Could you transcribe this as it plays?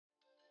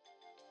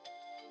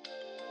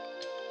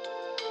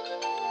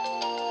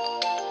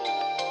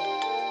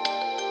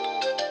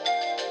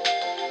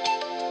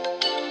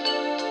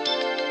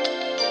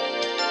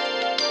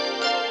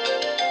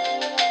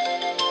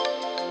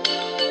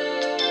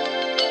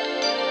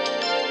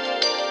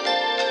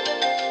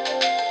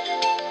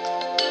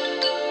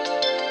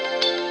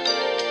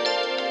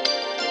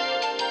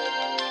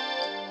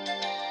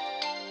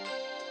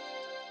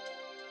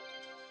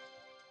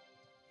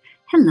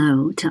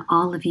Hello to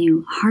all of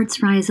you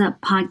Hearts Rise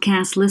Up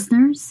podcast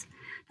listeners.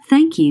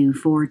 Thank you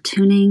for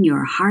tuning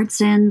your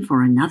hearts in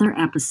for another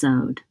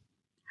episode.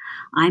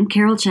 I'm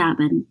Carol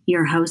Chapman,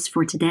 your host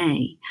for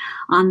today.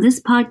 On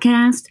this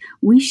podcast,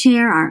 we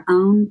share our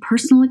own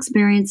personal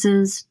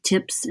experiences,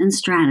 tips, and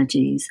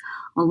strategies,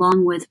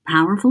 along with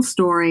powerful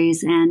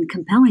stories and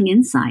compelling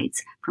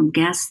insights from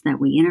guests that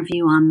we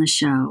interview on the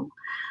show.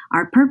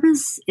 Our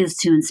purpose is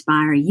to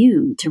inspire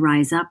you to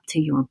rise up to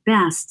your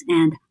best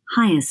and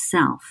highest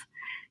self.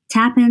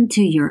 Tap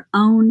into your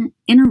own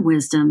inner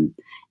wisdom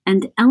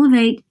and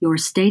elevate your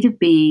state of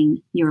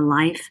being, your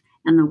life,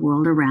 and the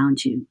world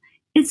around you.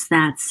 It's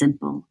that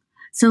simple.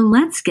 So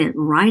let's get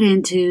right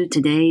into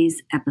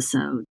today's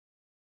episode.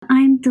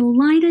 I'm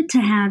delighted to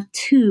have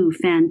two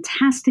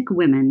fantastic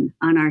women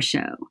on our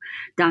show,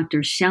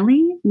 Dr.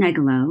 Shelley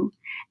Negolo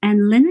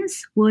and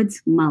Linus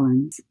Woods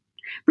Mullins.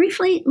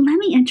 Briefly, let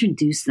me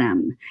introduce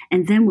them,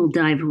 and then we'll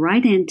dive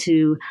right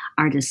into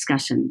our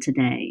discussion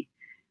today.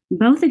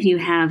 Both of you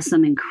have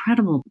some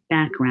incredible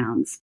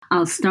backgrounds.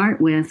 I'll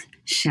start with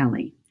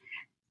Shelley.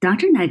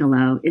 Dr.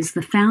 Negolo is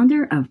the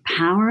founder of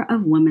Power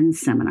of Women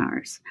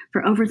seminars.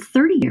 For over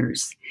 30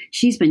 years,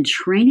 she's been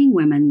training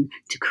women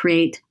to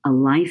create a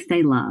life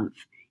they love.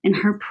 In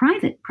her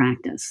private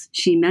practice,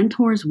 she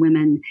mentors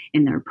women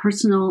in their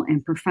personal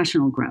and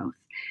professional growth.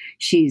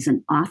 She's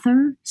an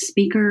author,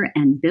 speaker,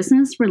 and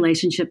business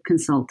relationship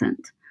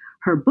consultant.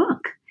 Her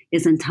book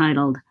is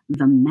entitled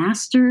The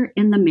Master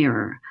in the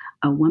Mirror,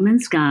 A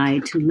Woman's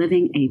Guide to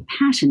Living a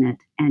Passionate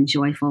and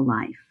Joyful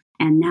Life.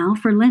 And now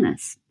for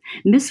Linus.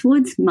 Miss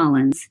Woods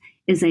Mullins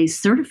is a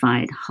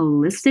certified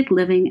holistic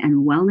living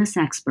and wellness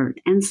expert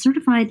and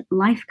certified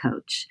life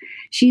coach.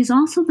 She is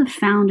also the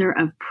founder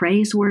of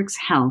PraiseWorks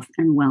Health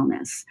and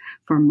Wellness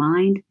for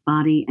mind,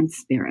 body, and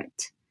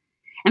spirit.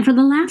 And for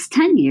the last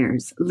 10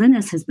 years,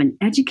 Linus has been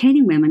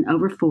educating women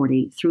over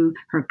 40 through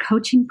her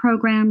coaching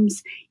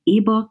programs,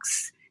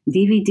 ebooks,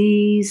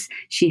 DVDs.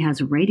 She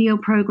has radio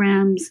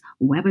programs,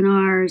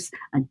 webinars,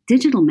 a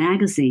digital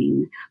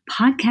magazine,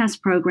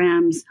 podcast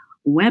programs,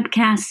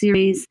 webcast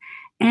series,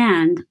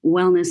 and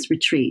wellness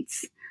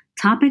retreats.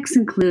 Topics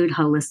include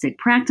holistic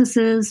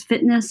practices,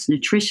 fitness,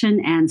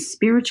 nutrition, and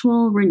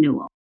spiritual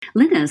renewal.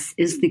 Linus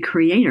is the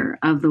creator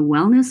of the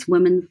Wellness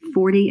Women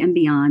 40 and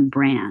Beyond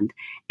brand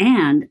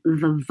and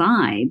the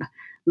Vibe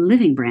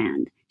Living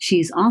brand.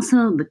 She's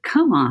also the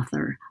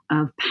co-author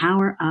of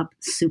Power Up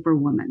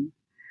Superwoman.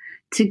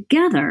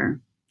 Together,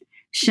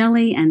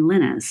 Shelley and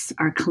Linus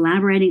are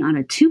collaborating on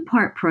a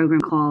two-part program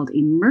called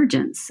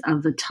Emergence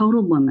of the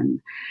Total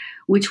Woman,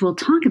 which we'll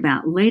talk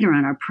about later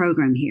on our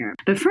program here.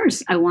 But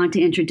first, I want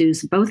to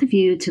introduce both of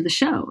you to the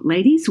show.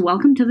 Ladies,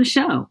 welcome to the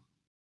show.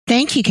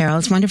 Thank you, Carol.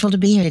 It's wonderful to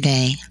be here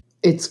today.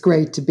 It's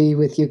great to be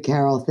with you,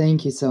 Carol.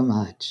 Thank you so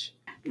much.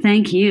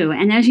 Thank you.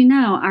 And as you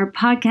know, our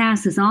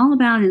podcast is all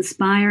about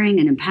inspiring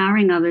and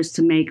empowering others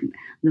to make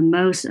the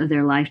most of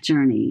their life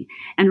journey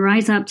and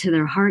rise up to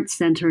their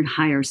heart-centered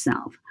higher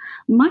self,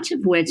 much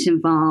of which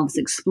involves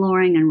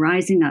exploring and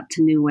rising up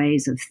to new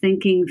ways of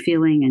thinking,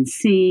 feeling, and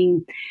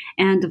seeing,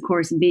 and of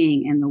course,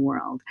 being in the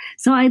world.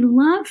 So I'd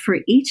love for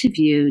each of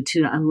you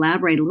to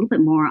elaborate a little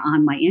bit more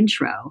on my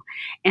intro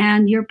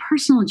and your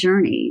personal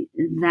journey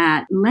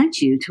that led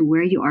you to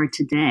where you are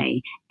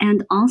today.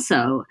 And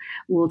also,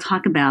 we'll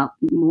talk about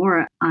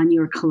more on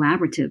your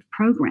collaborative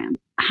program.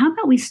 How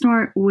about we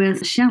start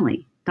with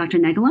Shelley? Dr.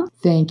 Negolo?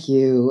 Thank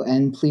you.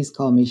 And please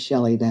call me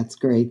Shelley. That's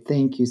great.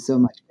 Thank you so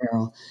much,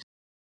 Carol.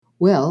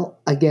 Well,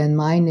 again,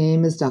 my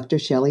name is Dr.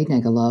 Shelley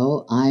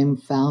Negolo. I'm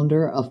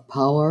founder of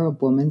Power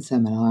of Women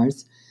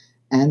seminars.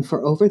 And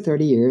for over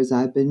 30 years,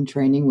 I've been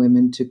training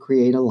women to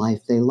create a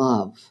life they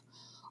love.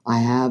 I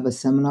have a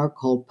seminar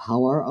called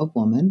Power of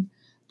Woman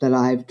that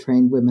I've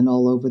trained women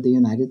all over the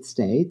United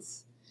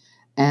States.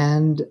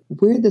 And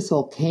where this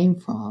all came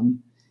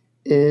from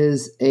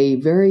is a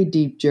very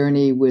deep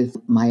journey with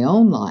my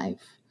own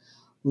life,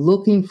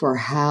 looking for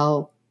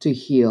how to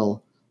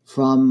heal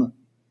from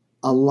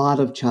a lot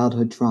of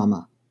childhood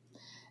trauma,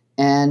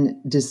 and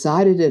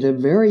decided at a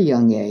very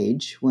young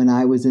age, when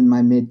I was in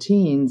my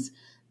mid-teens,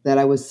 that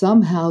I was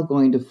somehow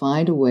going to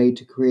find a way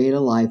to create a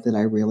life that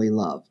I really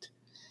loved,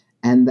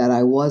 and that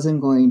I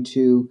wasn't going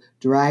to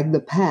drag the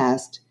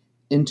past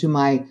into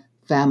my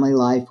family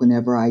life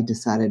whenever I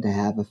decided to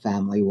have a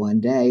family one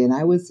day. And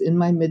I was in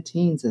my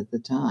mid-teens at the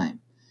time.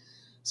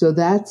 So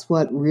that's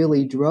what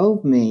really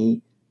drove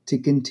me to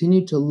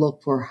continue to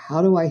look for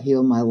how do I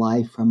heal my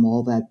life from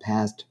all that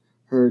past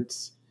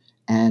hurts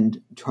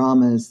and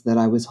traumas that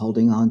I was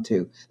holding on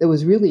to that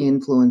was really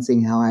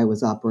influencing how I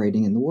was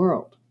operating in the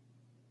world.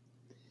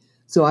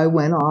 So I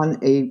went on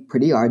a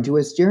pretty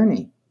arduous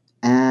journey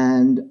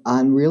and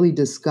really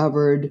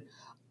discovered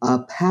a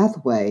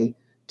pathway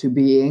to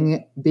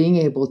being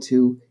able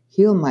to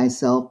heal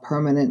myself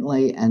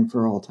permanently and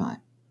for all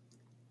time.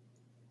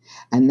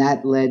 And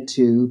that led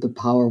to the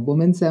Power of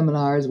Women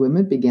seminars.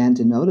 Women began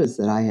to notice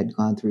that I had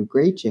gone through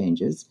great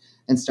changes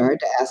and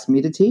started to ask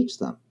me to teach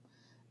them.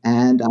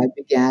 And I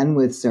began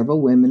with several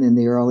women in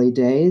the early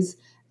days,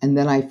 and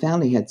then I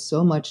found I had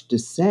so much to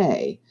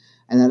say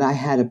and that I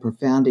had a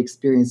profound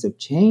experience of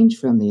change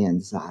from the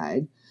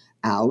inside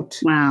out,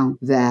 Wow.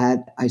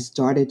 that I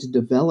started to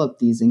develop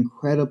these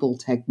incredible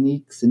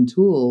techniques and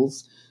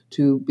tools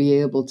to be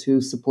able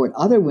to support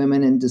other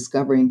women in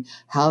discovering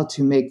how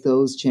to make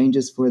those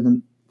changes for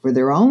them, for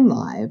their own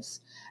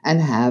lives,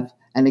 and have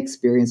an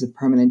experience of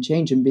permanent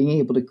change and being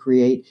able to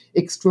create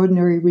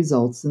extraordinary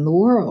results in the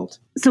world.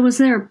 So was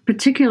there a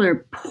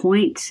particular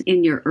point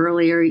in your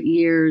earlier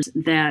years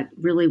that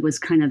really was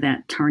kind of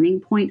that turning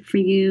point for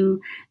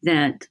you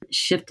that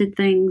shifted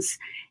things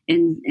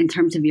in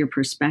terms of your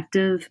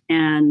perspective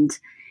and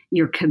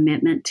your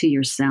commitment to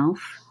yourself?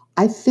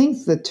 I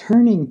think the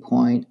turning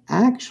point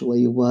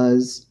actually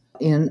was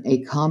in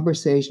a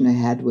conversation I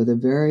had with a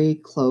very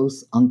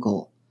close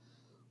uncle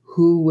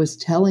who was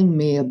telling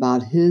me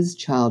about his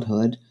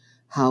childhood,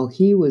 how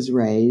he was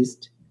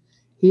raised.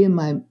 He and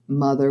my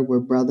mother were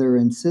brother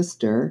and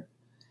sister,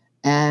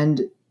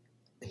 and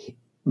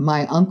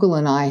my uncle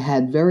and I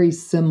had very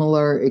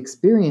similar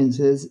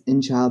experiences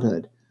in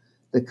childhood,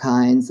 the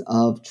kinds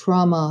of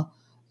trauma,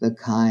 the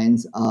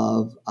kinds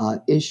of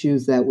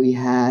issues that we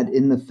had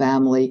in the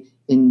family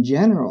in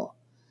general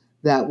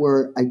that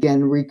were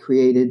again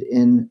recreated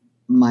in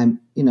my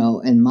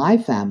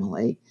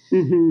family.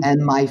 Mm-hmm.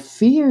 And my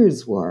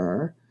fears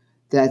were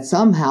that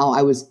somehow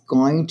I was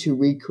going to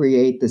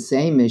recreate the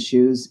same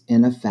issues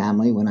in a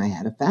family when I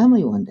had a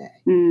family one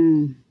day.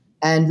 Mm.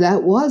 And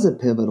that was a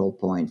pivotal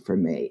point for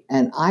me.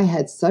 And I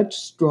had such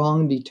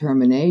strong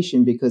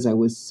determination because I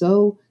was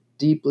so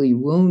deeply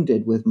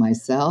wounded with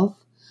myself,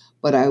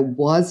 but I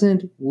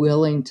wasn't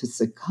willing to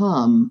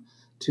succumb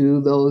to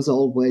those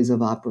old ways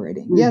of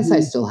operating. Mm-hmm. Yes, I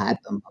still had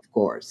them, of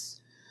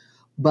course,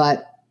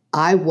 but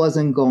I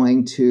wasn't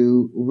going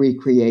to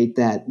recreate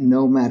that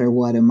no matter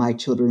what, and my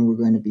children were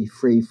going to be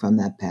free from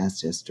that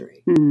past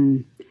history.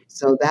 Mm.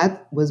 So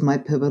that was my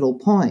pivotal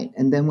point.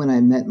 And then when I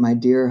met my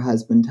dear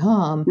husband,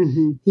 Tom,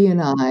 Mm-hmm. he and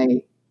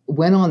I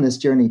went on this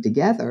journey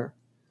together.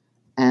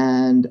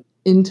 And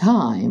in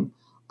time,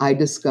 I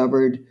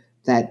discovered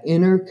that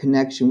inner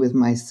connection with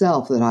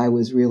myself that I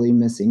was really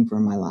missing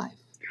from my life.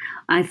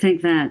 I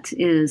think that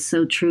is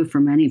so true for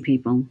many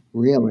people.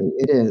 Really,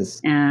 it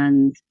is.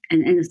 And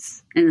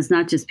it's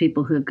not just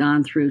people who have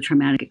gone through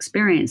traumatic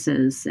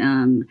experiences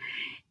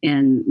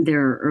in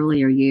their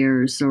earlier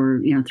years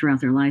or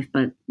throughout their life,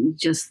 but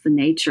just the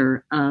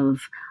nature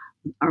of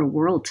our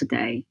world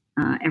today.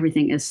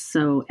 Everything is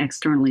so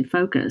externally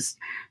focused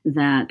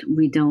that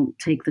we don't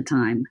take the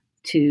time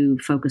to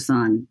focus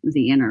on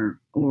the inner,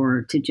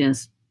 or to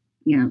just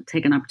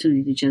take an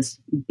opportunity to just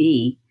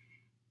be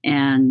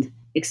and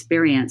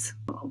experience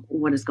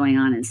what is going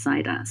on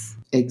inside us.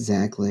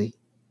 Exactly.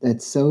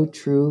 That's so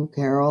true,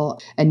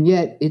 Carol. And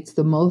yet it's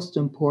the most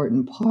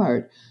important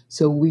part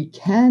so we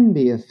can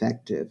be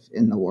effective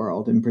in the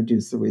world and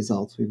produce the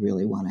results we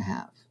really want to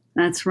have.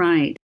 That's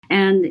right.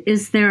 And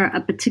is there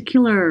a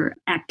particular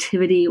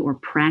activity or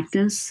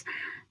practice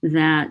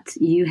that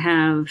you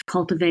have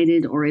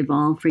cultivated or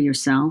evolved for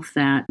yourself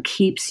that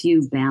keeps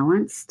you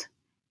balanced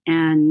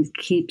and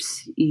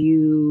keeps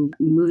you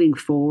moving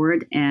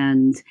forward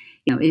and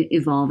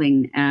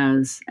evolving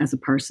as a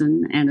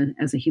person and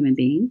as a human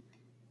being?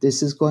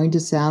 This is going to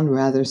sound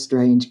rather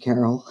strange,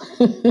 Carol.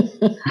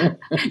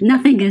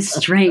 Nothing is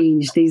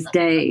strange these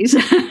days.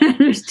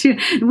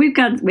 We've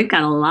got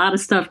a lot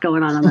of stuff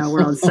going on in our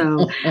world,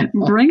 so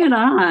bring it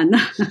on.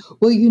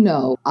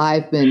 Well,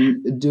 I've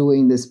been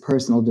doing this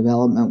personal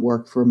development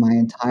work for my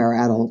entire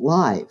adult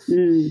life.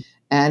 Mm.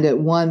 And at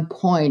one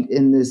point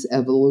in this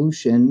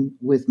evolution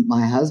with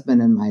my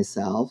husband and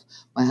myself,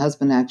 my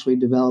husband actually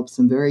developed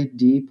some very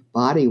deep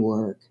body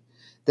work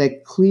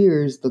that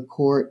clears the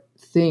core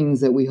things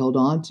that we hold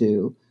on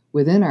to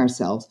within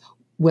ourselves,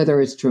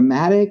 whether it's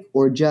traumatic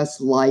or just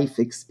life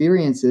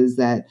experiences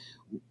that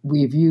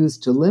we've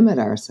used to limit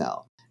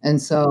ourselves.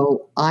 And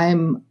so I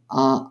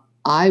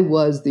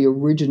was the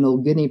original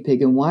guinea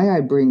pig. And why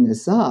I bring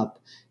this up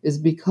is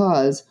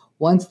because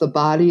once the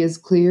body is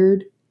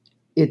cleared,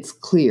 it's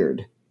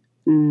cleared.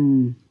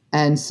 Mm.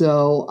 And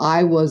so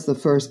I was the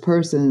first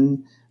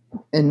person,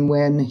 and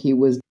when he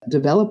was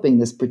developing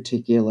this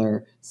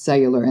particular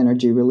cellular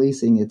energy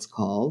releasing, it's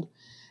called.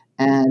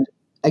 And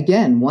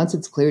again, once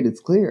it's cleared, it's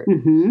cleared.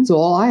 Mm-hmm. So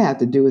all I have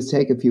to do is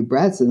take a few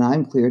breaths and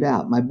I'm cleared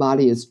out. My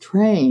body is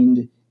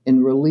trained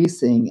in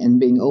releasing and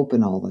being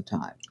open all the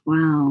time.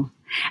 Wow.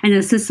 And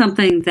is this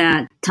something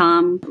that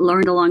Tom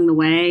learned along the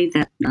way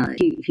that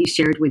he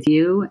shared with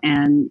you?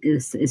 And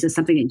is this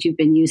something that you've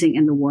been using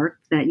in the work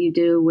that you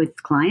do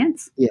with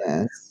clients?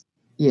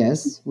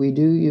 Yes, we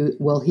do.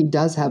 Well, he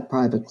does have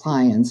private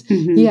clients.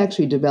 Mm-hmm. He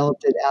actually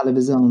developed it out of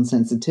his own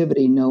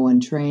sensitivity. No one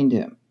trained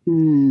him.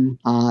 Mm.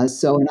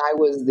 And I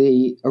was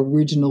the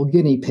original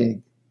guinea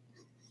pig.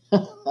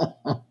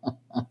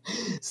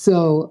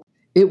 So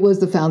it was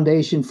the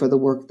foundation for the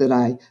work that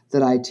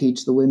I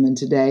teach the women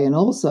today, and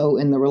also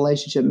in the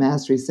relationship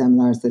mastery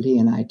seminars that he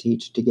and I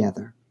teach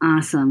together.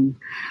 Awesome.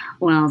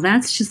 Well,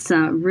 that's just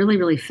really,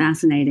 really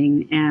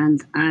fascinating,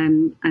 and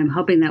I'm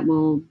hoping that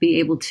we'll be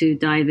able to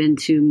dive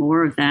into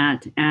more of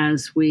that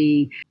as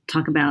we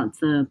talk about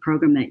the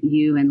program that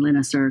you and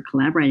Linus are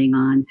collaborating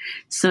on.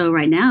 So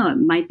right now, it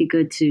might be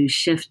good to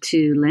shift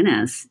to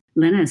Linus.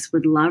 Linus,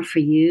 would love for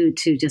you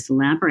to just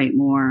elaborate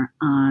more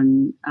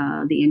on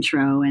the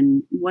intro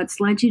and what's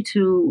led you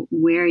to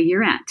where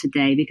you're at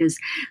today, because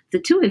the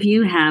two of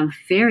you have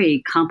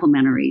very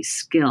complementary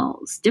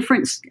skills,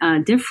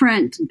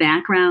 different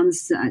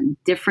backgrounds,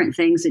 different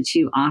things that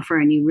you offer,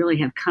 and you really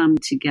have come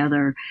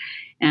together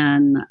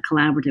in a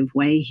collaborative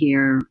way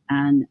here.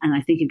 And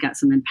I think you've got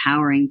some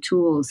empowering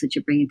tools that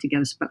you're bringing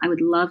together. But I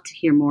would love to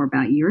hear more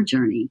about your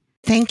journey.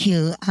 Thank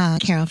you,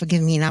 Carol, for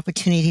giving me an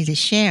opportunity to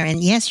share.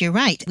 And yes, you're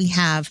right. We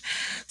have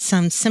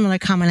some similar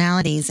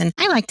commonalities. And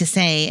I like to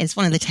say, it's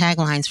one of the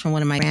taglines from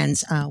one of my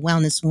friends,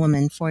 Wellness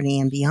Woman 40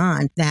 and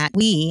Beyond, that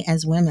we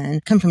as women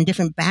come from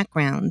different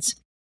backgrounds,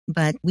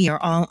 but we are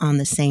all on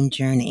the same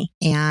journey.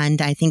 And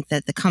I think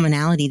that the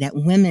commonality that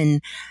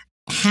women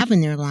have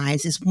in their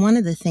lives is one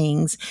of the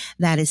things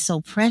that is so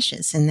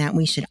precious and that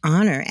we should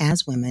honor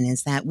as women,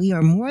 is that we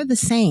are more the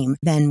same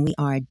than we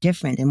are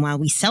different. And while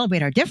we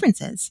celebrate our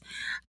differences,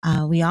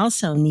 we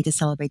also need to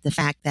celebrate the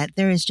fact that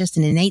there is just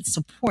an innate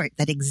support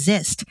that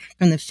exists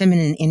from the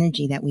feminine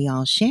energy that we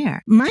all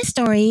share. My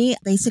story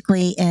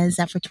basically is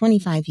that for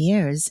 25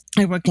 years,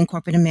 I worked in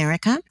corporate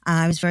America.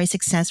 I was very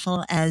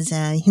successful as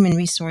a human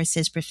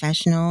resources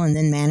professional and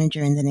then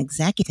manager and then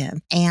executive.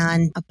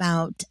 And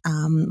about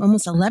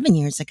almost 11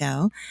 years ago,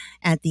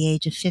 at the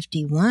age of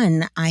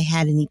 51, I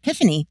had an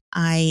epiphany.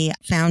 I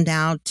found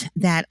out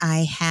that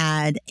I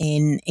had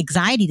an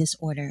anxiety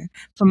disorder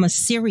from a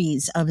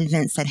series of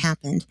events that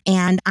happened.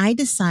 And I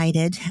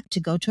decided to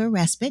go to a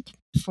respite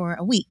for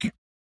a week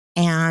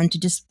and to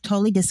just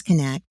totally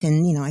disconnect.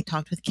 And, I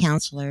talked with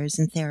counselors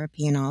and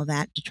therapy and all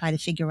that to try to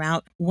figure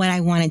out what I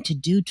wanted to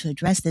do to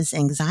address this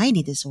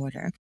anxiety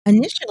disorder.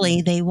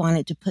 Initially, they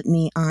wanted to put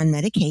me on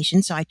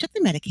medication. So I took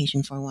the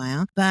medication for a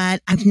while,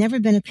 but I've never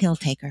been a pill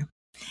taker.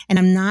 And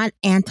I'm not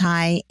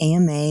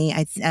anti-AMA,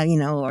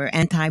 or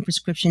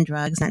anti-prescription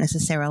drugs, not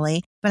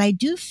necessarily. But I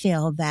do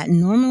feel that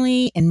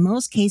normally, in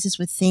most cases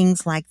with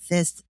things like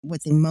this,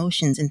 with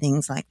emotions and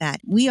things like that,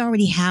 we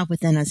already have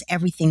within us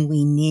everything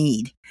we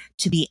need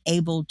to be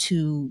able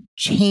to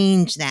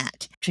change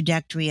that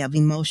trajectory of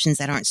emotions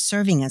that aren't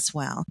serving us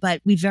well.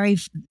 But we very,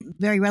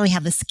 very rarely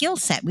have the skill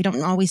set. We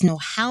don't always know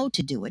how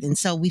to do it. And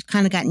so we've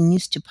kind of gotten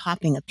used to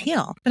popping a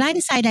pill. But I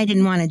decided I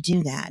didn't want to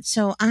do that.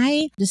 So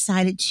I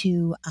decided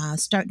to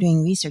start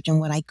doing research on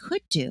what I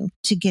could do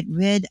to get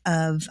rid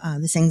of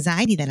this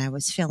anxiety that I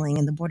was feeling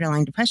and the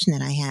borderline depression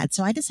that I had.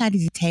 So I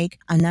decided to take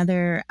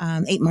another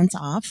 8 months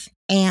off.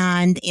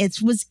 And it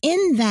was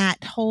in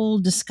that whole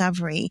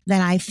discovery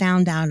that I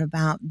found out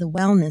about the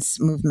wellness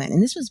movement.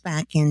 And this was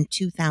back in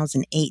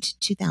 2008,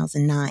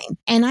 2009.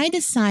 And I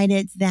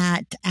decided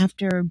that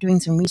after doing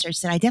some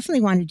research that I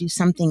definitely wanted to do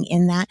something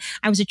in that.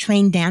 I was a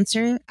trained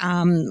dancer.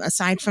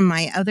 Aside from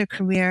my other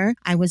career,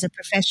 I was a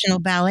professional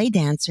ballet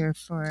dancer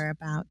for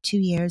about 2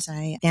 years.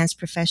 I danced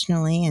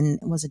professionally and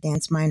was a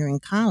dance minor in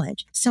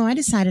college. So I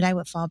decided I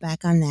would fall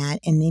back on that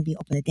and maybe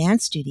open a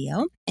dance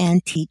studio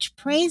and teach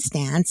praise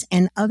dance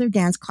and other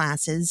dance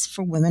classes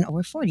for women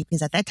over 40,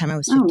 because at that time I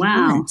was 51. Oh,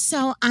 wow.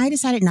 So I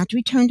decided not to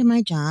return to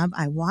my job.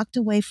 I walked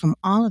away from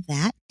all of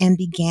that and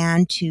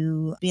began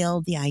to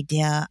build the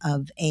idea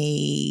of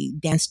a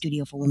dance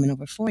studio for women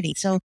over 40.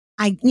 So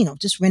I,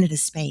 just rented a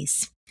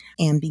space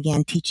and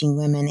began teaching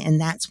women. And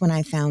that's when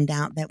I found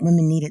out that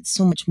women needed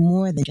so much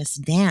more than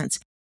just dance.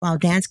 While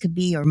dance could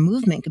be, or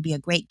movement could be, a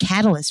great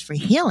catalyst for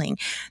healing,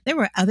 there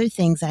were other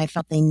things that I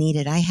felt they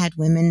needed. I had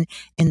women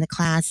in the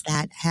class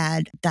that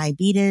had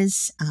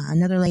diabetes,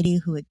 another lady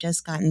who had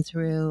just gotten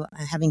through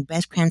having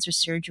breast cancer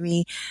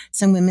surgery,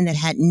 some women that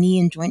had knee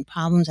and joint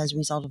problems as a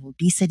result of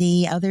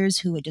obesity, others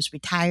who had just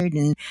retired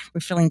and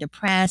were feeling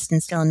depressed,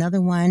 and still another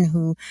one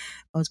who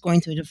was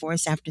going through a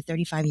divorce after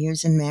 35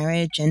 years in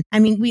marriage. And I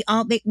mean, we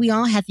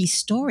all had these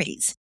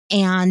stories.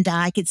 And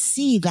I could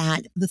see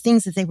that the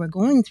things that they were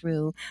going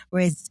through were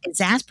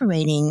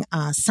exasperating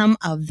some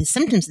of the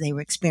symptoms they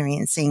were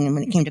experiencing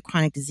when it came to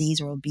chronic disease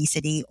or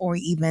obesity or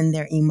even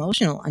their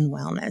emotional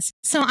unwellness.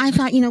 So I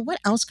thought, what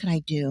else could I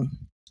do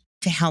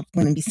to help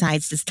women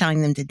besides just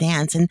telling them to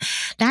dance? And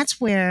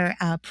that's where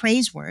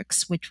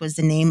PraiseWorks, which was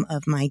the name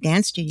of my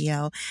dance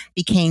studio,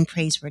 became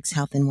PraiseWorks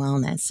Health and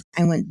Wellness.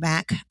 I went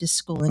back to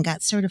school and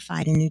got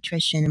certified in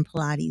nutrition and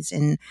Pilates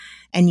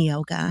and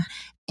yoga,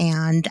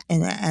 and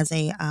as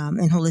in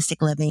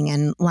holistic living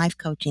and life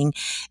coaching.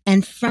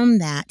 And from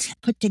that,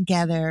 put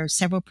together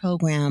several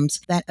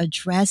programs that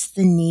address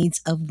the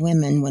needs of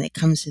women when it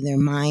comes to their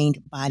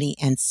mind, body,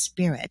 and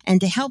spirit, and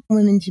to help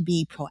women to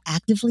be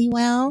proactively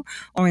well,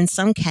 or in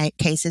some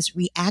cases,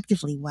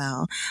 reactively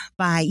well,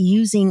 by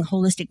using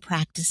holistic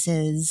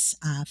practices,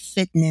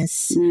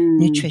 fitness,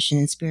 nutrition,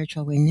 and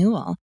spiritual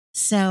renewal.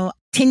 So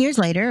 10 years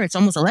later, it's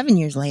almost 11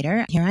 years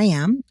later, here I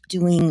am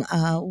doing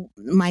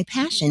my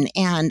passion.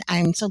 And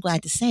I'm so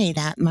glad to say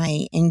that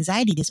my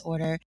anxiety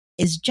disorder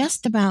is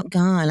just about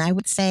gone. I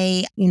would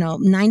say,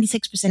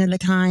 96% of the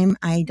time,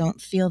 I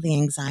don't feel the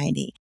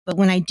anxiety. But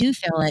when I do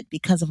feel it,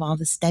 because of all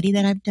the study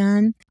that I've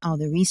done, all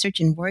the research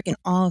and work, and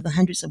all of the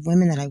hundreds of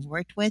women that I've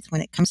worked with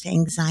when it comes to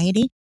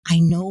anxiety, I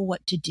know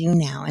what to do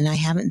now. And I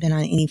haven't been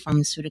on any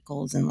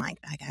pharmaceuticals in I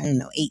don't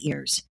know, 8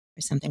 years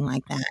or something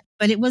like that.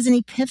 But it was an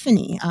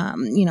epiphany,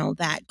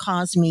 that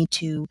caused me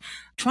to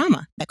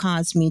trauma, that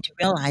caused me to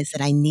realize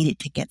that I needed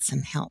to get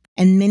some help.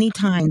 And many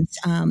times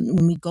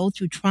when we go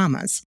through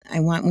traumas, I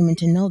want women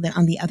to know that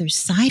on the other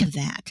side of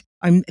that,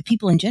 or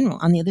people in general,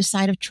 on the other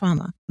side of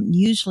trauma,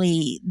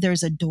 usually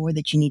there's a door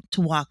that you need to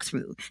walk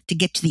through to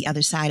get to the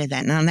other side of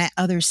that. And on that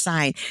other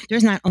side,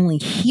 there's not only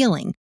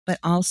healing, but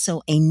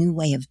also a new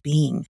way of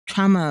being.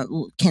 Trauma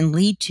can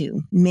lead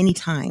to, many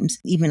times,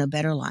 even a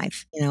better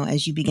life,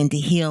 as you begin to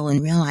heal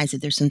and realize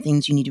that there's some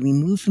things you need to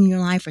remove from your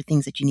life or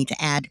things that you need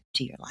to add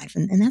to your life.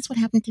 And that's what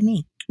happened to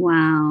me.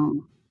 Wow.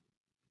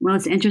 Well,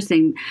 it's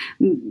interesting.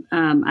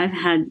 I've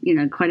had,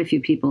 quite a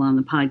few people on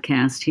the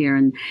podcast here,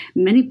 and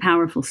many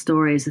powerful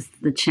stories,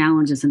 the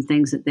challenges and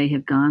things that they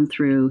have gone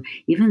through.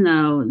 Even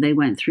though they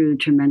went through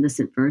tremendous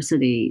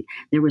adversity,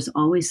 there was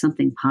always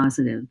something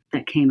positive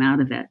that came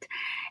out of it.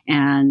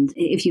 And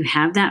if you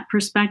have that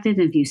perspective,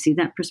 if you see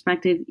that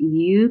perspective,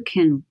 you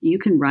can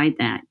ride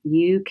that.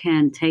 You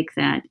can take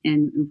that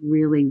and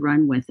really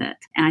run with it.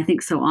 And I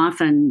think so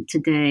often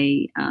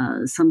today,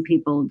 some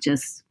people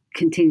just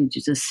continue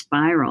to just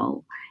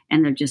spiral,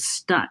 and they're just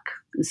stuck.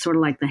 It's sort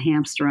of like the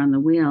hamster on the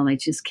wheel. They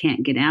just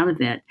can't get out of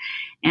it,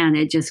 and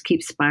it just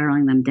keeps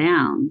spiraling them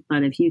down.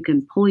 But if you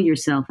can pull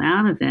yourself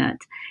out of it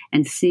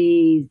and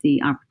see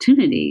the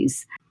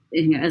opportunities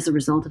as a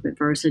result of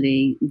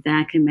adversity,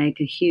 that can make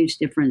a huge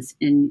difference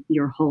in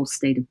your whole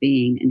state of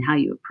being and how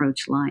you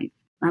approach life.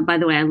 By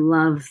the way, I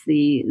love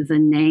the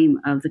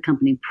name of the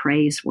company,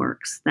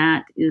 PraiseWorks.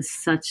 That is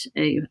such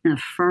an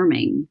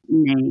affirming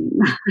name.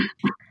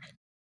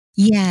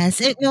 Yes.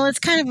 It's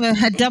kind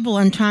of a double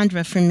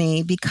entendre for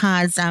me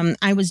because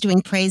I was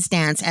doing praise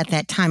dance at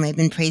that time. I've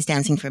been praise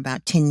dancing for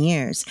about 10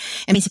 years.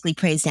 And basically,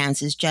 praise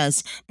dance is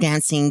just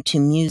dancing to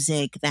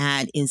music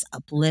that is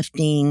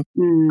uplifting,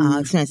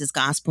 sometimes it's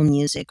gospel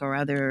music or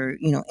other,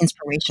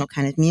 inspirational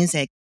kind of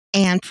music.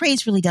 And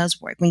praise really does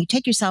work. When you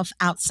take yourself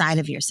outside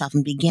of yourself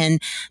and begin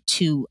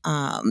to,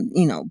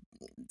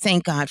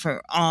 thank God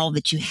for all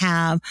that you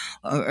have,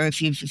 or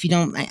if you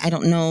don't, I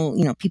don't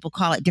know, people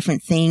call it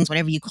different things,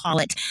 whatever you call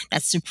it,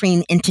 that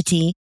supreme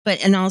entity,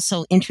 and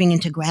also entering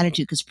into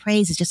gratitude, because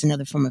praise is just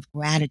another form of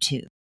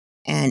gratitude,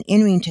 and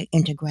entering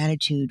into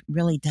gratitude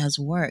really does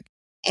work.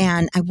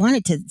 And I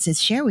wanted to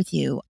share with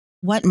you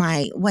what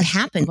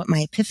happened, what my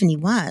epiphany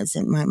was,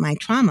 and my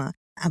trauma.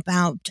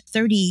 About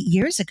 31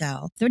 years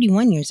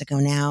ago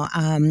now,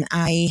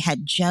 I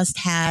had just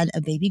had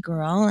a baby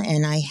girl,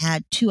 and I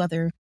had 2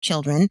 other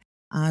children.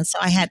 So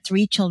I had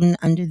 3 children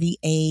under the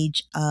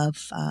age of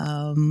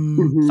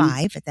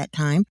 5 at that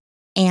time.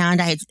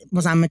 And I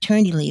was on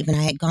maternity leave, and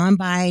I had gone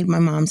by my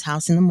mom's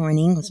house in the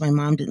morning because my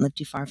mom didn't live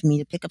too far from me,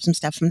 to pick up some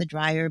stuff from the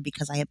dryer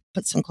because I had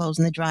put some clothes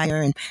in the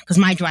dryer, and because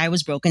my dryer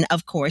was broken,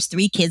 of course,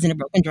 3 kids in a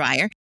broken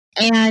dryer.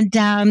 And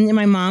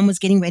my mom was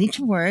getting ready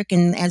to work,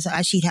 and as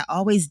she had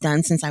always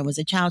done since I was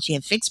a child, she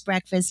had fixed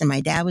breakfast, and my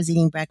dad was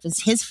eating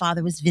breakfast. His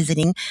father was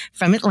visiting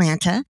from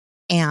Atlanta,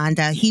 and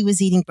he was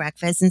eating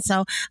breakfast. And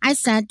so I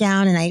sat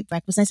down and I ate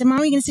breakfast. I said, "Mom,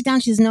 are you going to sit down?"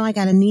 She says, "No, I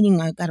got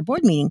a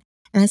board meeting."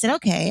 And I said,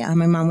 "Okay."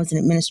 My mom was an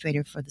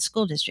administrator for the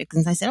school district.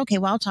 And I said, "Okay,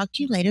 well, I'll talk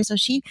to you later." So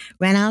she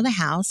ran out of the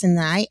house, and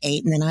then I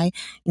ate, and then I,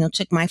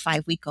 took my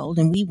 5-week-old,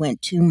 and we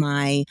went to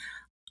my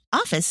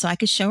office so I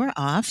could show her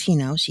off.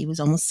 She was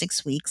almost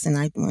 6 weeks, and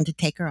I wanted to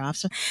take her off.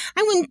 So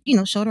I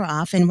went, showed her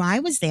off. And while I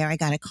was there, I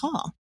got a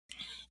call.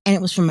 And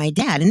it was from my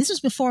dad. And this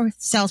was before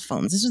cell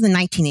phones. This was in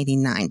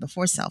 1989,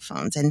 before cell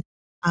phones. And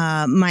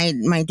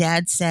my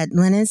dad said,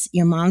 "Lennis,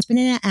 your mom's been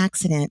in an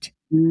accident,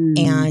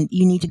 and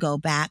you need to go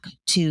back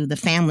to the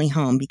family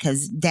home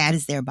because Dad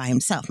is there by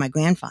himself, my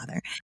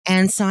grandfather."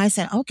 And so I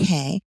said,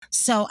 "Okay."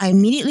 So I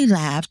immediately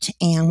left.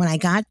 And when I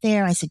got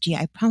there, I said, "Gee,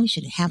 I probably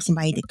should have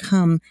somebody to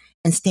come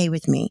and stay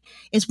with me."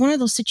 It's one of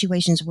those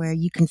situations where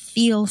you can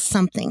feel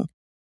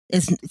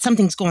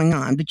something's going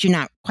on, but you're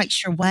not quite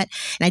sure what.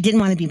 And I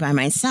didn't want to be by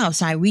myself.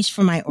 So I reached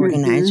for my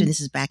organizer.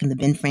 This is back in the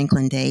Ben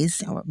Franklin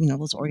days, or,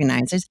 those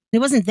organizers. It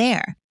wasn't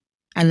there.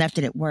 I left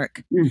it at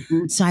work.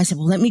 So I said,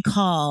 "Well, let me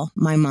call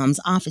my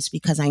mom's office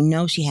because I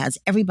know she has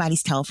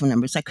everybody's telephone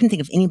number." So I couldn't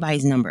think of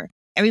anybody's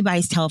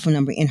telephone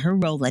number in her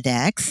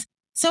Rolodex.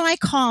 So I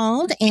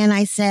called and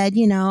I said,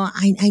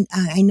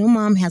 I know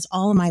Mom has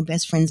all of my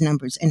best friends'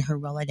 numbers in her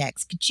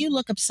Rolodex. Could you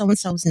look up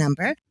so-and-so's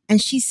number?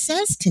 And she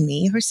says to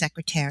me, her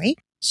secretary,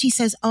 she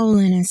says, "Oh,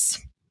 Lennis,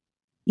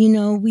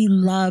 we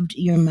loved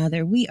your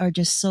mother. We are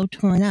just so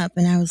torn up."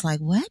 And I was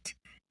like, "What?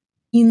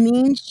 You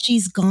mean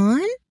she's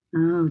gone?"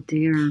 Oh,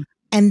 dear.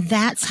 And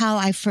that's how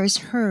I first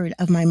heard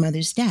of my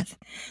mother's death.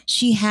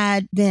 She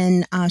had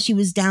been, she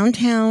was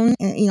downtown,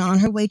 on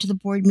her way to the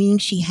board meeting.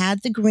 She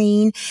had the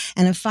green,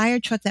 and a fire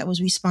truck that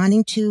was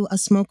responding to a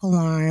smoke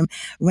alarm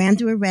ran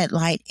through a red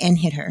light and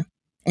hit her.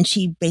 And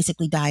she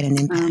basically died in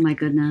impact. Oh, my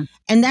goodness.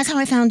 And that's how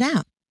I found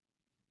out.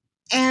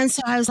 And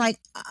so I was like,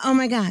 oh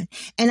my God.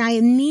 And I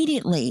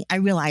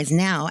realized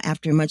now,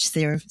 after much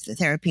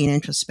therapy and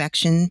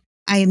introspection,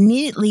 I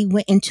immediately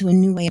went into a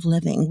new way of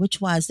living, which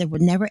was there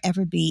would never,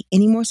 ever be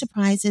any more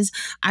surprises.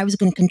 I was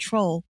going to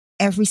control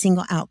every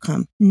single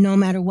outcome, no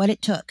matter what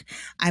it took.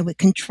 I would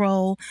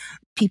control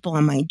people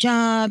on my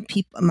job,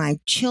 my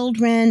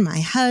children, my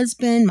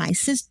husband, my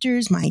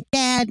sisters, my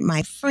dad,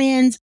 my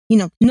friends,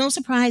 no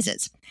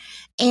surprises.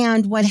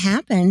 And what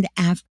happened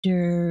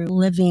after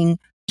living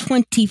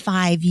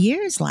 25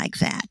 years like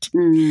that,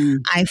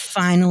 I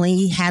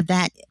finally had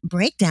that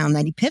breakdown,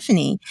 that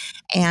epiphany,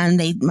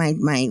 and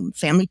my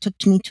family took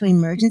me to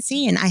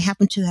emergency, and I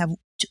happened to have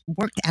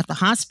worked at the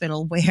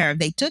hospital where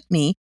they took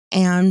me,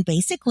 and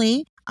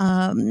basically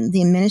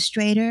the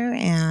administrator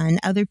and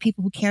other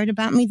people who cared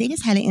about me, they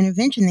just had an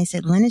intervention. They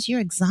said, Lennis, you're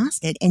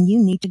exhausted and you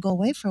need to go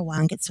away for a while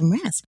and get some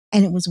rest.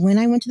 And it was when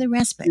I went to the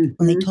respite,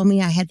 when they told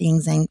me I had the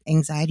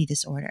anxiety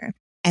disorder.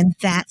 And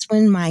that's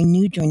when my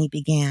new journey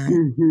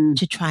began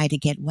to try to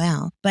get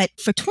well. But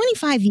for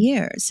 25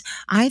 years,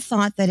 I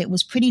thought that it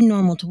was pretty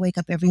normal to wake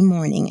up every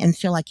morning and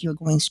feel like you were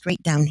going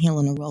straight downhill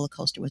in a roller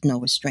coaster with no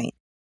restraint.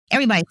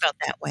 Everybody felt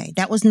that way.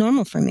 That was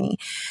normal for me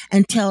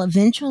until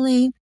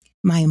eventually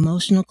my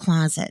emotional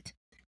closet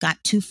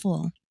got too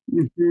full.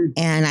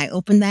 And I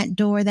opened that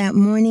door that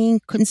morning,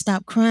 couldn't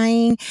stop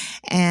crying,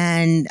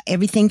 and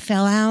everything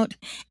fell out.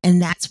 And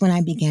that's when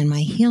I began my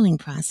healing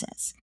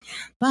process.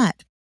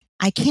 But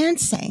I can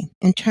say,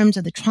 in terms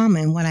of the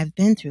trauma and what I've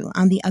been through,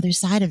 on the other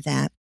side of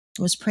that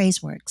was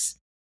PraiseWorks.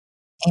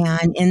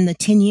 And in the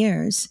 10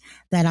 years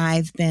that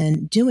I've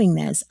been doing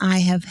this, I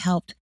have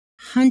helped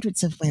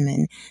hundreds of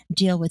women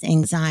deal with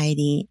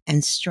anxiety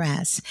and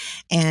stress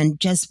and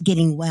just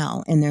getting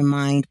well in their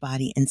mind,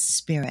 body, and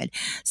spirit,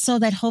 so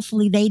that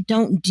hopefully they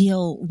don't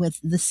deal with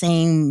the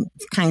same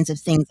kinds of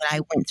things that I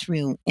went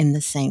through in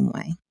the same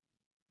way.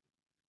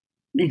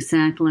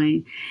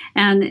 Exactly.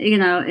 And,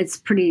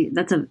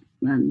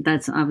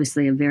 that's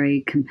obviously a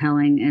very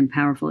compelling and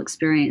powerful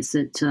experience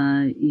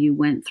that you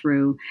went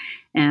through.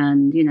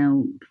 And,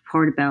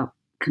 part about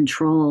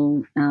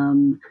control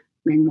and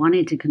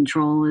wanting to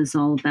control is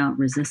all about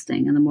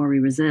resisting. And the more we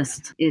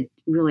resist, it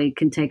really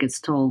can take its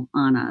toll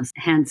on us.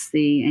 Hence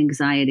the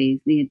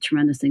anxiety, the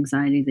tremendous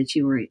anxiety that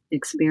you were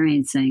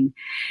experiencing.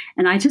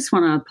 And I just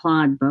want to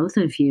applaud both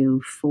of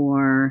you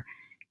for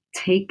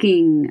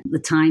taking the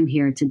time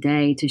here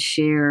today to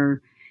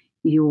share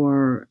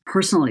your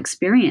personal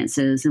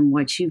experiences and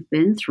what you've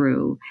been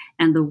through,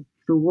 and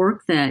the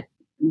work that,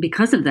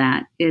 because of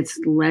that, it's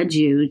led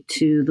you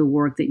to the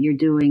work that you're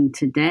doing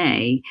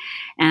today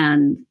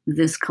and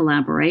this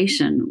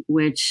collaboration,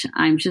 which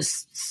I'm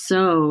just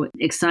so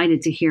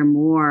excited to hear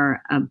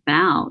more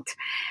about.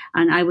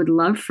 And I would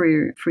love for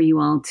you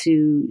all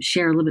to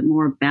share a little bit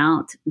more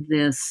about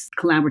this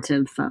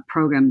collaborative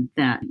program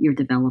that you're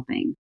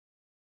developing.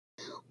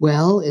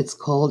 Well, it's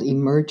called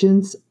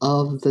Emergence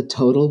of the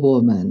Total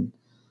Woman,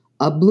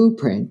 a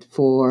blueprint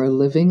for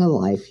living a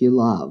life you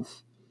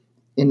love.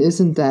 And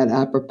isn't that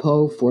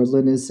apropos for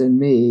Lennis and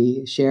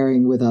me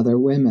sharing with other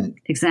women?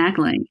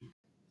 Exactly.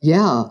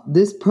 Yeah,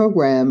 this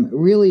program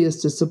really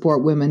is to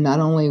support women not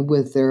only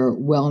with their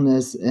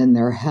wellness and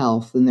their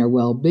health and their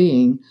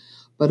well-being,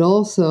 but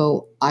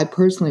also I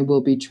personally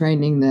will be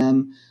training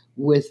them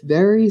with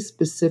very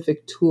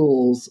specific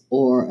tools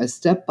or a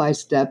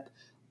step-by-step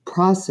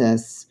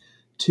process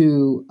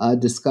to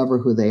discover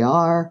who they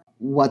are,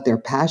 what they're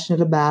passionate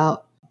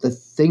about, the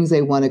things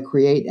they want to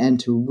create and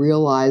to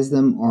realize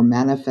them or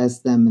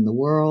manifest them in the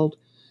world,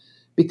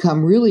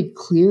 become really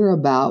clear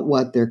about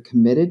what they're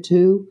committed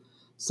to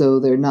so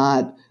they're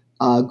not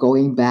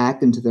going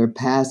back into their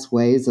past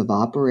ways of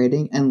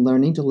operating, and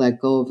learning to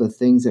let go of the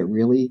things that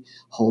really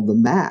hold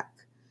them back.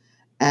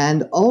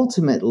 And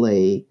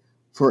ultimately,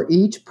 for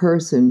each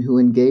person who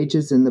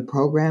engages in the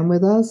program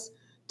with us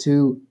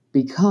to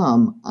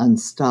become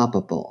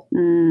unstoppable.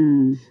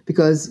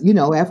 Because,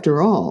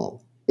 after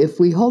all,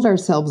 if we hold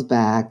ourselves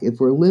back, if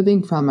we're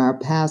living from our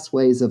past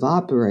ways of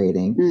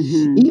operating,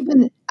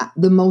 even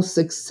the most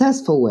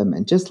successful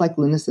women, just like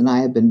Lennis and I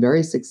have been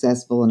very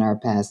successful in our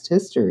past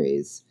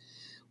histories,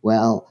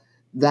 well,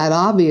 that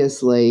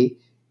obviously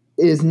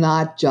is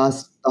not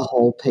just the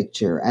whole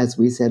picture. As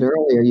we said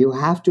earlier, you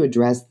have to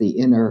address the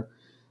inner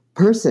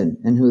person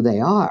and who they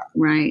are.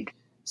 Right.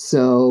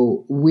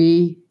 So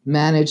we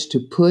managed to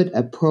put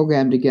a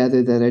program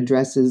together that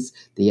addresses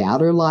the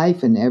outer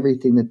life and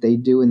everything that they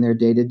do in their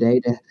day-to-day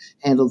to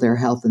handle their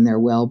health and their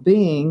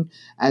well-being,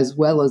 as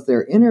well as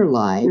their inner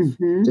life,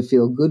 to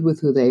feel good with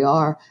who they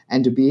are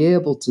and to be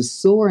able to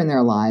soar in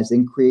their lives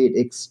and create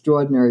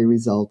extraordinary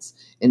results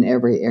in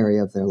every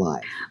area of their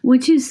life.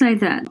 Would you say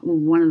that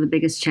one of the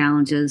biggest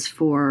challenges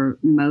for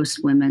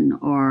most women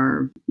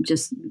are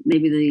just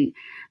maybe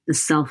the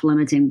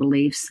self-limiting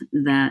beliefs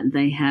that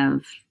they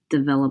have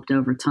developed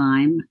over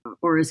time,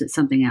 or is it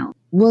something else?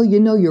 Well,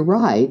 you're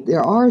right.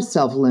 There are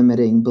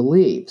self-limiting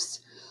beliefs,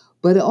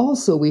 but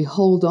also we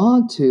hold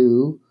on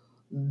to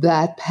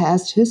that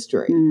past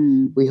history.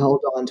 Mm. We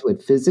hold on to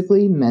it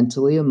physically,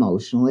 mentally,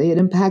 emotionally. It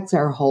impacts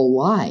our whole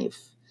life.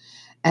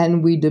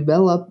 And we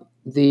develop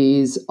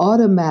these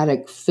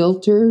automatic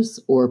filters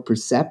or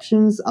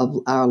perceptions of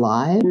our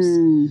lives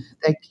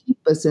that keep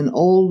us in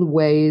old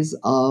ways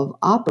of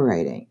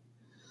operating.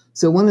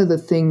 So, one of the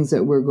things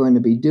that we're going to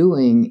be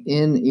doing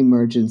in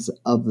Emergence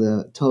of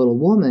the Total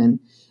Woman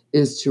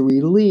is to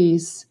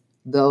release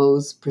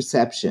those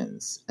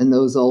perceptions and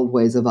those old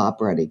ways of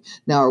operating.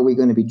 Now, are we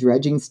going to be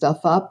dredging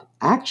stuff up?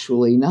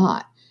 Actually,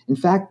 not. In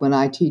fact, when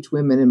I teach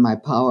women in my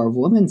Power of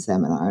Women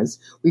seminars,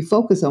 we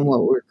focus on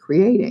what we're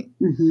creating.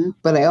 Mm-hmm.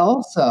 But I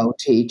also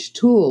teach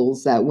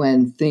tools that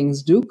when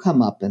things do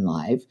come up in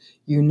life,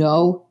 you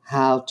know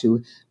how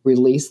to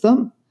release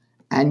them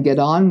and get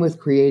on with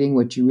creating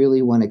what you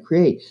really want to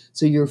create.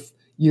 So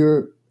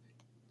you're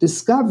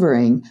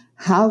discovering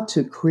how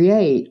to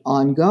create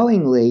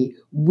ongoingly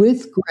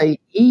with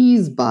great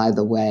ease, by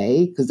the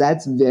way, because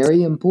that's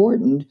very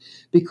important,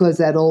 because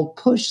that old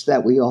push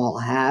that we all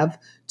have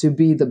to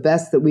be the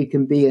best that we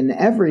can be in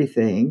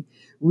everything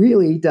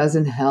really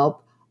doesn't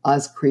help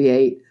us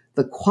create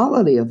the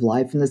quality of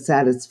life and the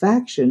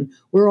satisfaction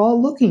we're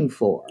all looking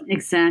for.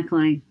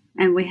 Exactly.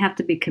 And we have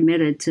to be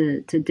committed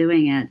to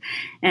doing it.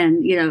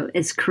 And, you know,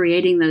 it's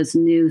creating those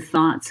new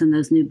thoughts and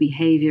those new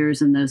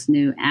behaviors and those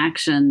new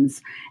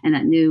actions and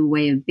that new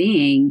way of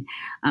being,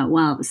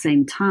 while at the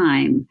same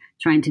time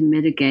trying to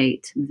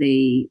mitigate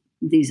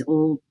these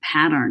old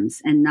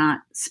patterns and not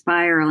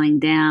spiraling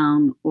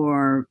down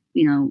or,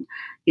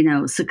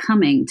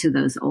 succumbing to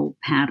those old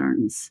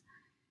patterns.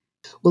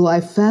 Well,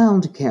 I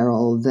found,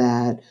 Carol,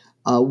 that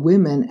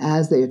women,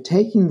 as they are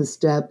taking the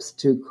steps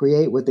to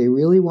create what they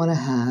really want to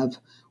have,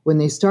 when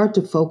they start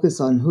to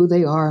focus on who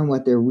they are and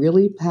what they're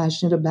really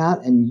passionate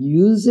about and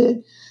use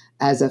it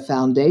as a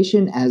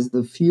foundation, as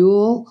the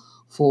fuel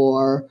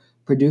for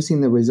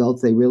producing the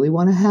results they really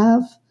want to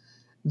have,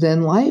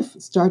 then life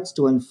starts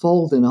to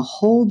unfold in a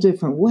whole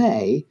different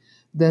way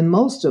than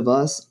most of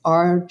us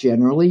are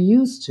generally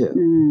used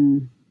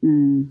to.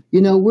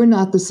 You know, we're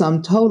not the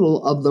sum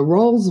total of the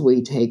roles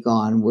we take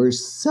on. We're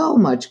so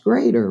much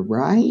greater,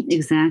 right?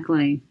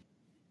 Exactly.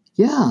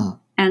 Yeah.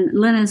 And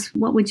Lennis,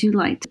 what would you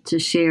like to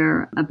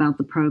share about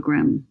the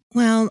program?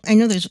 Well, I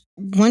know there's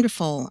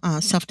wonderful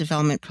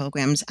self-development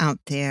programs out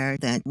there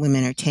that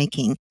women are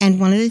taking. And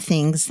one of the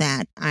things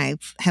that I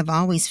have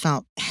always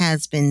felt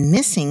has been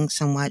missing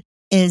somewhat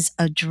is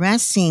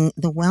addressing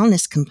the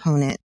wellness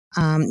component.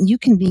 You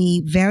can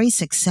be very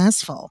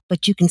successful,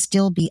 but you can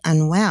still be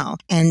unwell.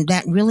 And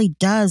that really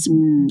does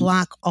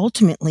block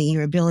ultimately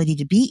your ability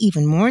to be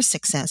even more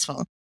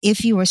successful.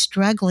 If you are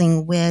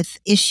struggling with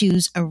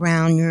issues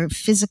around your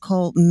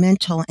physical,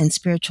 mental, and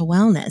spiritual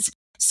wellness.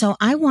 So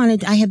I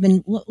have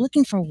been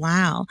looking for a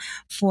while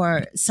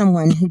for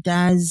someone who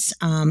does,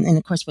 and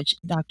of course, what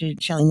Dr.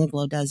 Shelley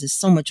Niglo does is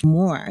so much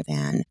more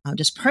than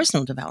just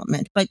personal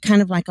development, but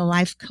kind of like a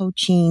life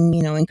coaching,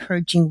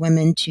 encouraging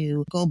women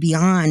to go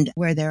beyond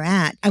where they're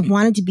at. I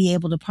wanted to be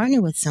able to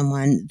partner with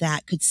someone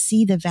that could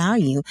see the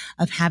value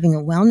of having a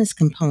wellness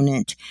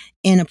component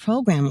in a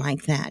program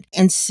like that.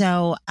 And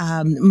so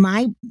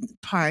my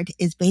part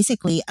is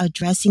basically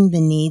addressing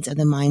the needs of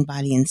the mind,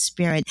 body, and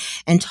spirit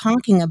and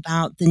talking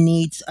about the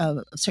needs of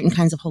certain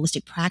kinds of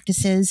holistic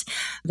practices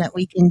that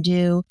we can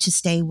do to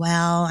stay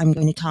well. I'm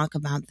going to talk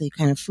about the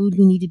kind of food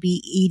we need to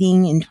be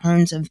eating in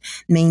terms of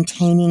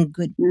maintaining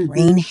good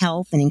brain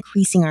health and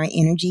increasing our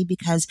energy,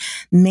 because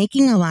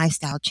making a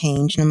lifestyle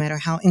change, no matter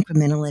how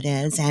incremental it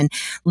is, and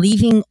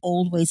leaving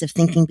old ways of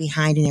thinking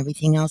behind and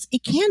everything else,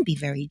 it can be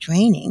very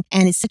draining.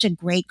 And it's such a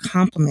great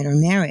complement or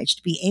marriage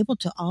to be able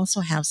to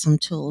also have some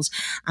tools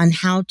on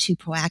how to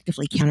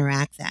proactively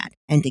counteract that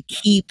and to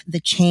keep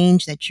the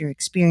change that you're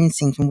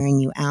experiencing from wearing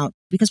you out.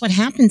 Because what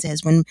happens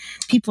is when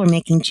people are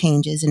making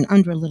changes and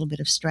under a little bit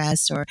of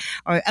stress or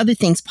other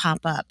things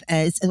pop up,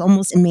 it's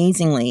almost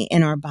amazingly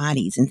in our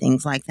bodies and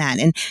things like that.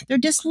 And they're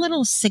just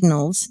little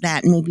signals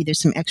that maybe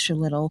there's some extra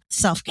little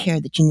self-care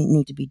that you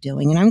need to be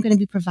doing. And I'm going to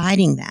be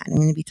providing that. I'm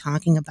going to be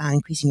talking about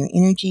increasing your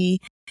energy,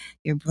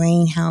 your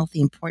brain health,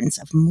 the importance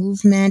of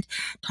movement,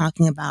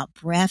 talking about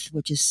breath,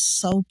 which is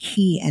so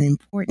key and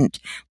important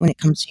when it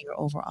comes to your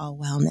overall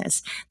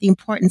wellness, the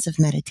importance of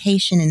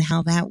meditation and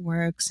how that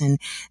works, and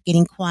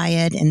getting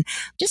quiet, and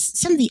just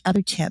some of the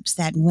other tips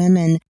that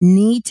women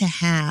need to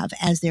have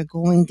as they're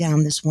going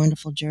down this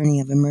wonderful journey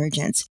of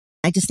emergence.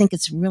 I just think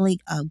it's really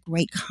a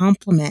great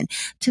compliment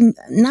to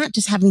not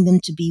just having them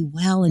to be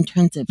well in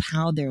terms of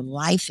how their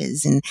life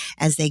is and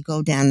as they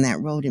go down that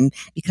road and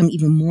become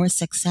even more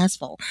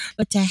successful,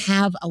 but to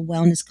have a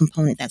wellness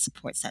component that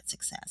supports that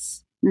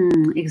success.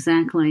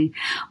 Exactly.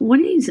 What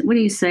do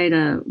you say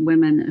to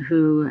women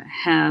who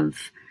have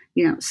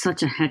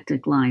such a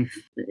hectic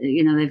life?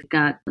 They've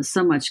got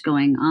so much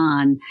going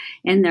on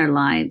in their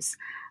lives.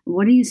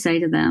 What do you say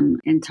to them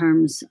in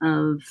terms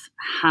of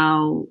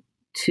how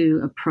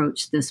to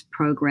approach this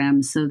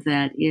program so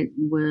that it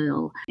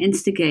will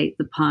instigate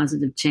the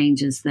positive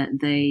changes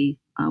that they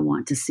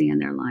want to see in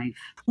their life?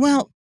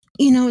 Well,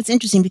 it's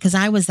interesting because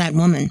I was that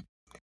woman.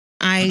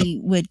 I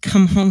would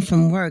come home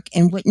from work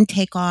and wouldn't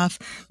take off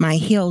my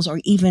heels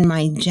or even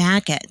my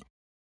jacket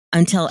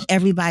until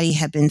everybody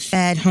had been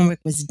fed, homework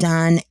was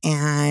done,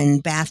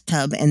 and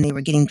bathtub, and they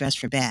were getting dressed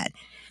for bed.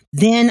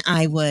 Then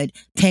I would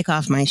take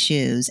off my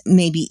shoes,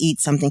 maybe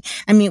eat something.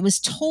 I mean, it was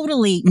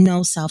totally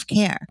no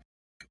self-care.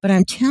 But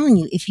I'm telling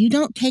you, if you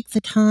don't take the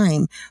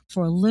time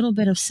for a little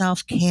bit of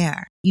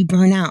self-care, you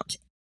burn out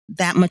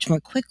that much more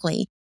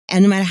quickly.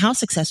 And no matter how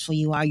successful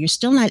you are, you're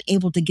still not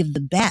able to give the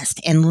best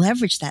and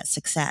leverage that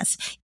success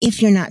if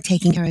you're not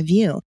taking care of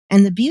you.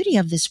 And the beauty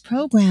of this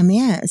program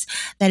is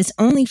that it's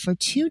only for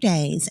 2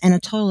 days and a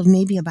total of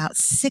maybe about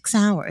 6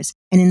 hours.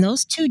 And in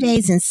those 2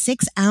 days and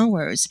 6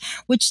 hours,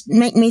 which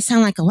may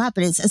sound like a lot,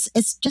 but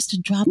it's just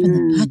a drop in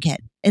the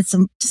bucket. It's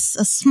just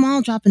a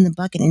small drop in the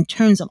bucket in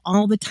terms of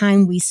all the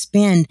time we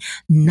spend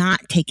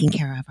not taking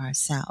care of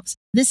ourselves.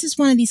 This is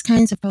one of these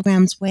kinds of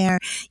programs where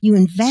you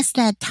invest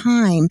that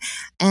time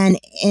and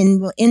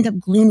will end up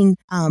gleaning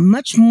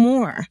much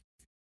more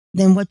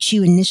than what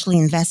you initially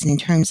invested in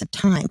terms of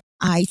time.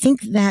 I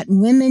think that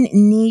women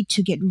need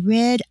to get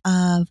rid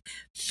of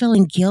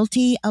feeling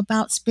guilty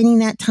about spending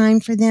that time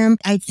for them.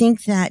 I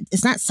think that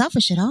it's not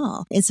selfish at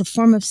all. It's a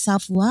form of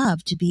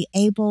self-love to be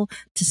able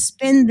to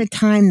spend the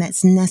time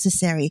that's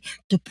necessary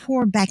to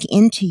pour back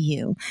into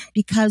you,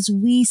 because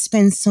we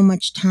spend so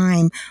much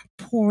time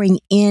pouring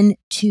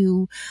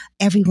into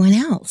everyone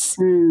else.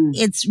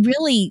 It's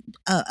really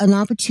an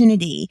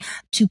opportunity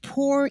to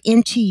pour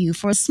into you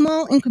for a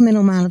small incremental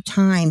amount of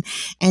time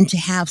and to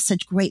have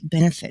such great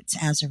benefits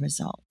as a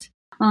result.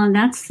 Well, and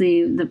that's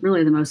the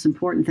really the most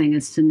important thing,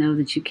 is to know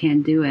that you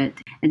can do it.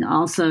 And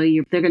also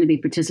they're going to be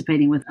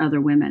participating with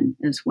other women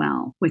as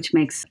well, which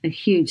makes a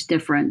huge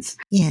difference.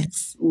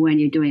 Yes. When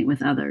you're doing it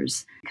with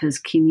others, because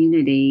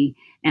community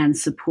and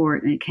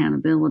support and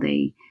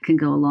accountability can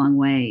go a long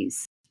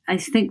ways. I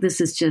think this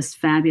is just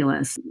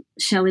fabulous.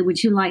 Shelley,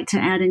 would you like to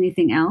add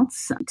anything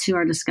else to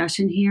our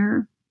discussion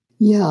here?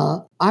 Yeah,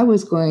 I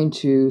was going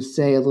to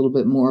say a little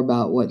bit more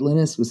about what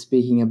Linus was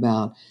speaking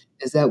about,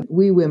 is that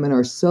we women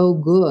are so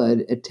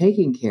good at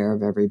taking care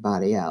of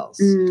everybody else.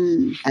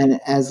 And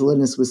as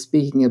Linus was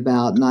speaking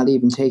about not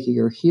even taking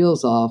her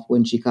heels off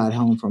when she got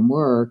home from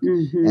work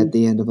at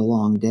the end of a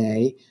long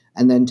day,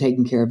 and then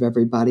taking care of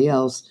everybody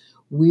else,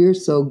 we're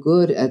so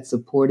good at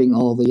supporting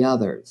all the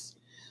others.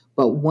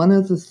 But one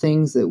of the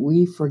things that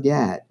we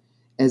forget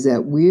is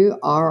that we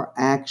are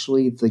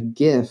actually the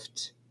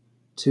gift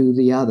to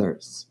the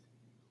others.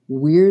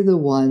 We're the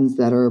ones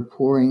that are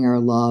pouring our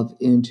love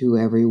into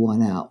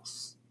everyone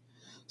else.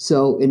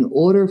 So in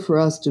order for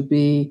us to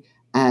be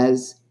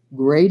as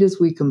great as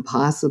we can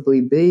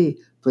possibly be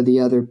for the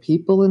other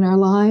people in our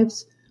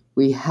lives,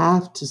 we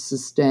have to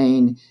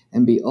sustain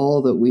and be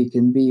all that we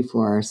can be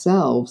for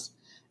ourselves,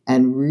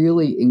 and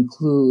really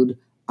include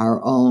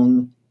our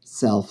own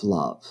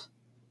self-love.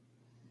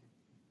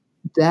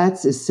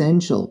 That's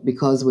essential,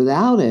 because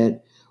without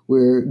it,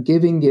 we're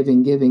giving,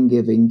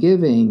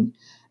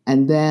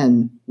 and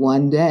then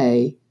one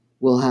day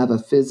we'll have a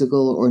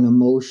physical or an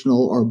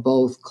emotional or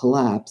both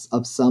collapse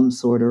of some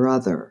sort or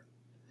other.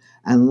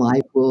 And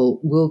life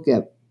will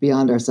get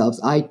beyond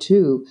ourselves. I,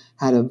 too,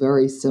 had a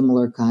very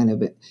similar kind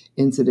of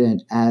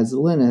incident as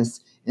Linus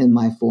in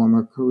my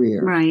former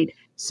career. Right.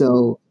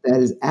 So that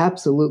has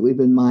absolutely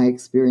been my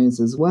experience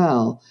as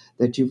well,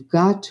 that you've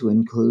got to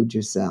include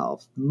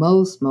yourself.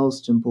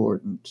 Most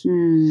important.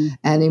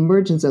 And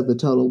Emergence of the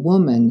Total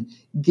Woman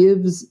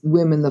gives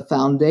women the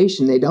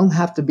foundation. They don't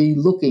have to be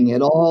looking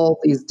at all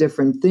these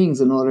different things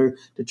in order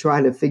to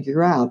try to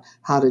figure out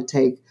how to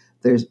take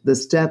the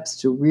steps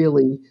to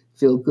really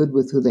feel good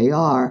with who they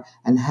are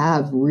and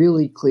have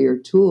really clear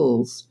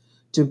tools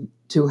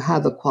to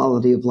have the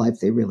quality of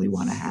life they really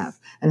want to have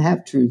and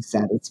have true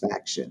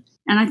satisfaction.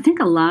 And I think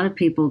a lot of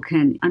people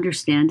can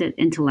understand it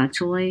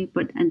intellectually,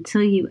 but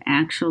until you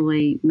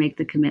actually make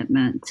the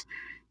commitment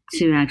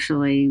to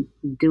actually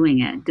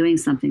doing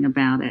something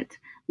about it,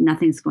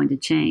 nothing's going to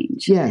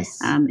change. Yes.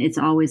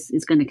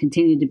 It's going to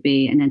continue to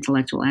be an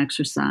intellectual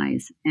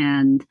exercise.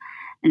 And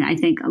I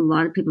think a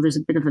lot of people, there's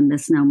a bit of a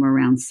misnomer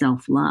around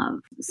self-love.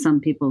 Some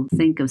people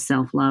think of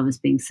self-love as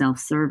being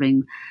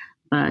self-serving,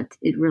 but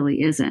it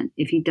really isn't.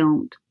 If you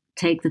don't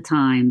take the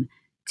time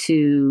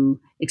to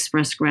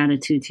express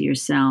gratitude to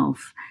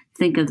yourself,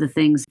 think of the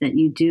things that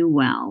you do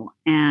well,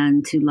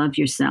 and to love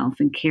yourself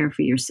and care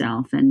for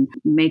yourself, and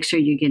make sure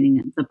you're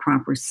getting the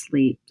proper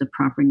sleep, the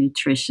proper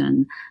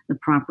nutrition, the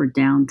proper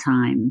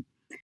downtime.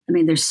 I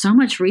mean, there's so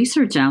much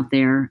research out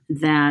there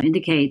that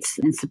indicates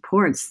and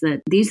supports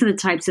that these are the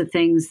types of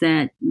things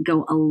that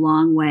go a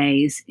long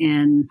ways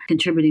in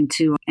contributing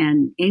to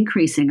and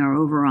increasing our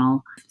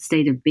overall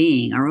state of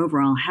being, our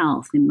overall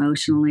health,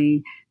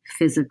 emotionally,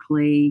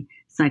 physically,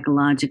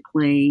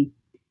 psychologically,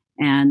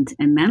 and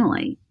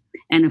mentally.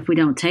 And if we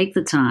don't take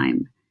the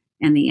time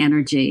and the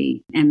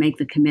energy and make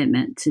the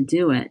commitment to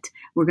do it,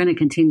 we're going to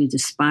continue to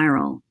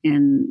spiral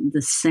in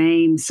the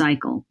same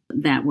cycle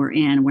that we're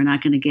in. We're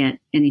not going to get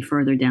any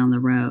further down the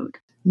road.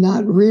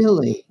 Not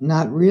really.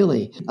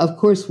 Of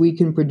course, we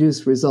can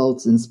produce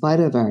results in spite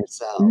of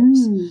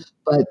ourselves,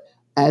 but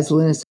as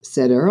Linus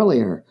said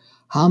earlier,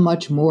 how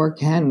much more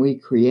can we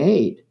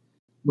create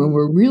when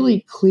we're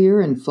really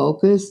clear and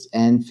focused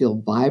and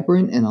feel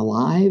vibrant and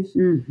alive?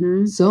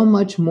 Mm-hmm. So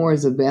much more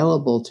is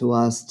available to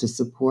us to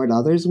support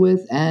others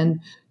with and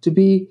to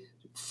be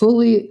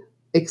fully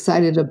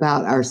excited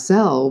about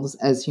ourselves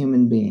as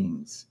human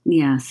beings.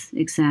 Yes,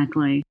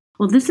 exactly.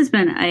 Well, this has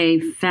been a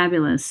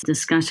fabulous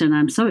discussion.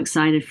 I'm so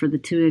excited for the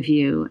two of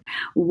you.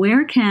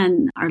 Where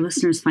can our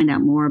listeners find out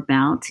more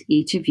about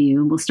each of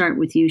you? We'll start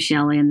with you,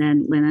 Shelley, and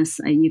then Linus,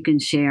 you can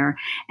share.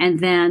 And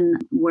then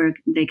where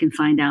they can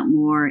find out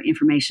more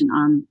information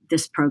on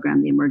this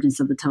program, The Emergence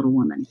of the Total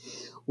Woman.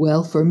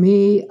 Well, for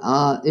me,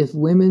 if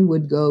women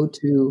would go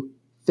to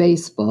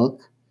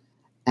Facebook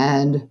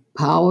and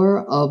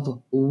Power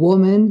of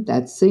Woman,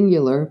 that's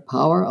singular,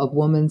 Power of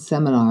Woman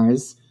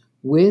Seminars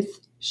with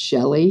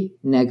Shelley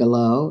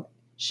Negalow.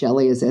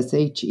 Shelley is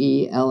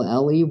Shelley,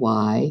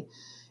 N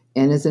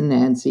as in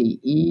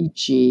Nancy,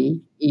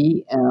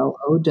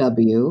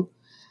 Egelow.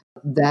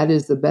 That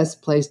is the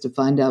best place to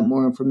find out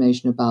more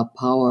information about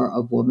Power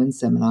of Woman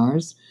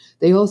seminars.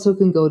 They also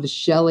can go to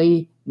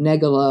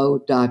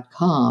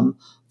shelleynegalow.com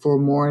for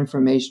more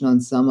information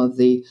on some of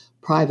the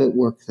private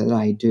work that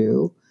I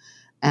do.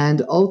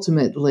 And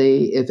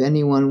ultimately, if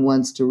anyone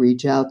wants to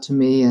reach out to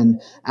me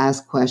and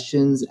ask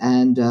questions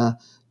and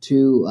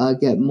to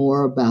get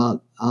more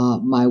about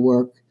my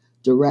work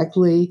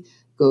directly,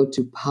 go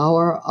to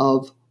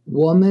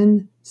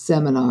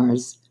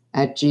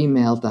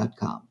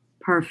powerofwomanseminars@gmail.com.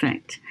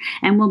 Perfect.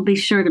 And we'll be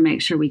sure to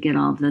make sure we get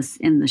all of this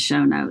in the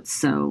show notes.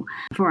 So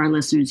for our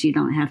listeners, you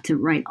don't have to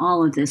write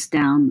all of this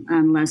down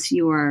unless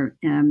you are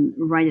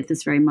right at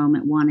this very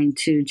moment wanting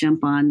to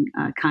jump on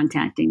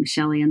contacting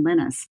Shelley and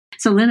Linus.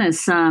 So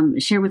Linus,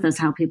 share with us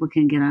how people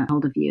can get a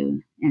hold of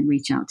you and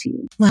reach out to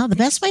you. Well, the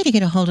best way to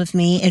get a hold of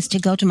me is to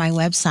go to my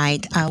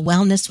website,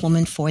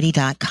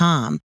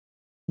 wellnesswoman40.com.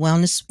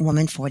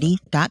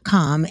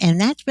 wellnesswoman40.com.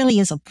 And that really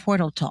is a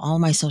portal to all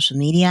my social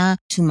media,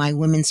 to my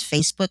women's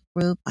Facebook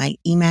group, my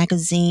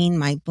e-magazine,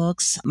 my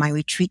books, my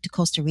retreat to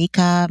Costa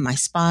Rica, my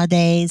spa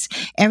days.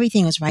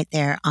 Everything is right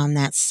there on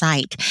that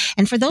site.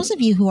 And for those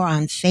of you who are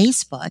on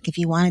Facebook, if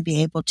you want to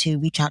be able to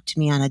reach out to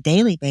me on a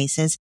daily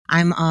basis,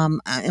 I'm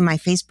in my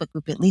Facebook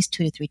group at least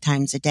 2 to 3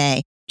 times a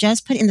day.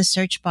 Just put in the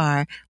search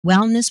bar,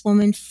 Wellness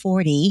Woman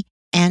 40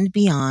 and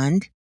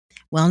Beyond.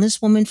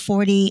 Wellness Woman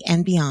 40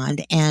 and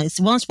Beyond, and it's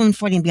Wellness Woman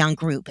 40 and Beyond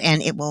group,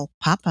 and it will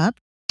pop up.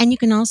 And you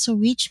can also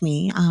reach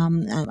me.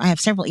 I have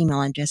several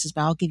email addresses,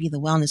 but I'll give you the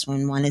Wellness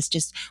Woman one. It's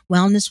just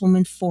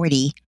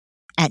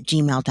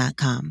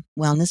wellnesswoman40@gmail.com.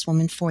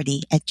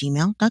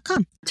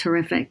 Wellnesswoman40@gmail.com.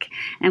 Terrific.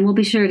 And we'll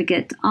be sure to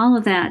get all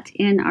of that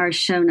in our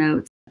show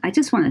notes. I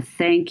just want to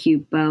thank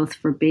you both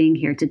for being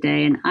here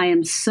today. And I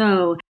am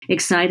so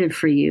excited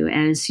for you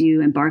as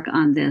you embark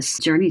on this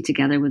journey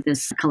together with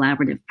this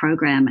collaborative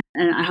program.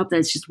 And I hope that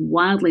it's just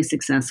wildly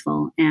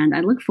successful. And I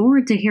look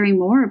forward to hearing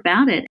more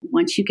about it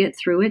once you get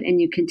through it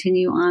and you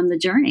continue on the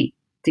journey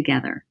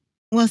together.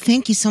 Well,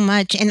 thank you so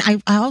much. And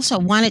I also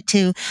wanted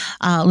to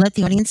let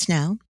the audience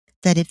know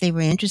that if they were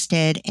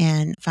interested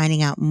in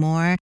finding out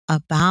more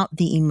about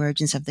the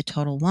emergence of the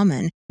total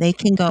woman, they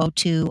can go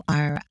to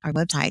our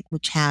website,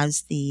 which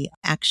has the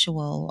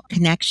actual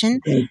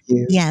connection. Thank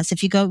you. Yes,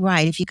 if you go to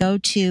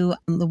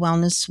the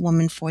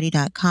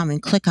wellnesswoman40.com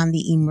and click on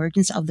the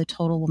emergence of the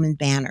total woman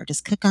banner,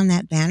 just click on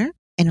that banner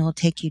and it will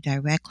take you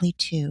directly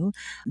to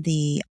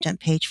the jump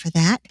page for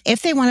that.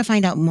 If they want to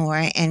find out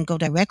more and go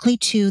directly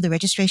to the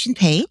registration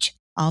page,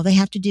 all they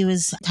have to do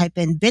is type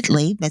in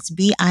bit.ly, that's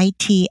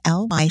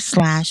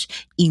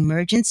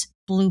bit.ly/emergence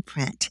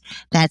blueprint.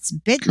 That's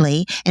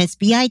bit.ly, and it's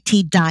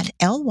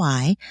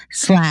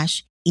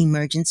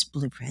bit.ly/emergence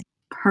blueprint.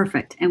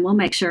 Perfect. And we'll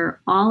make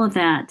sure all of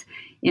that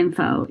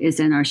info is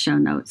in our show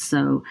notes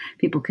so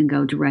people can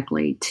go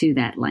directly to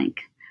that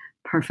link.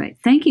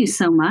 Perfect. Thank you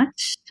so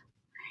much.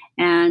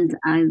 And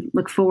I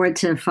look forward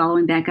to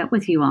following back up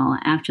with you all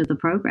after the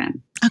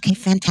program. Okay,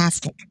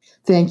 fantastic.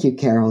 Thank you,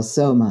 Carol,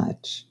 so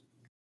much.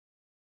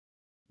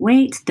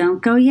 Wait,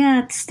 don't go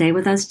yet. Stay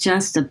with us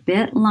just a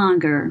bit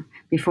longer.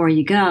 Before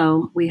you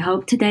go, we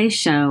hope today's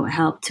show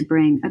helped to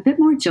bring a bit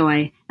more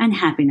joy and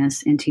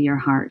happiness into your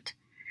heart.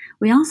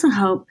 We also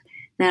hope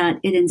that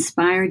it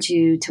inspired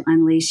you to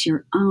unleash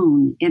your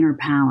own inner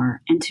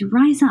power and to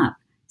rise up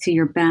to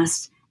your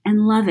best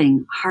and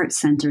loving,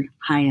 heart-centered,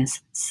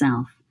 highest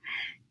self.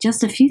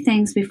 Just a few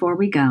things before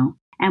we go,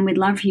 and we'd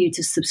love for you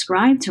to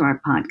subscribe to our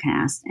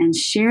podcast and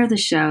share the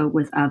show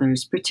with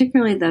others,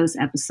 particularly those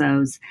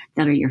episodes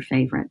that are your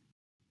favorite.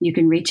 You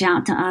can reach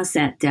out to us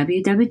at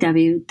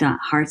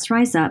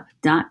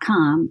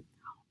www.heartsriseup.com,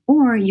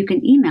 or you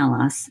can email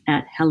us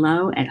at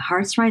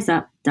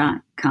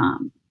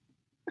hello@heartsriseup.com.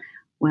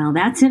 Well,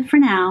 that's it for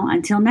now.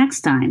 Until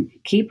next time,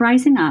 keep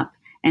rising up,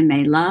 and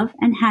may love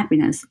and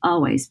happiness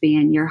always be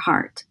in your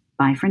heart.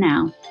 Bye for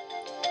now.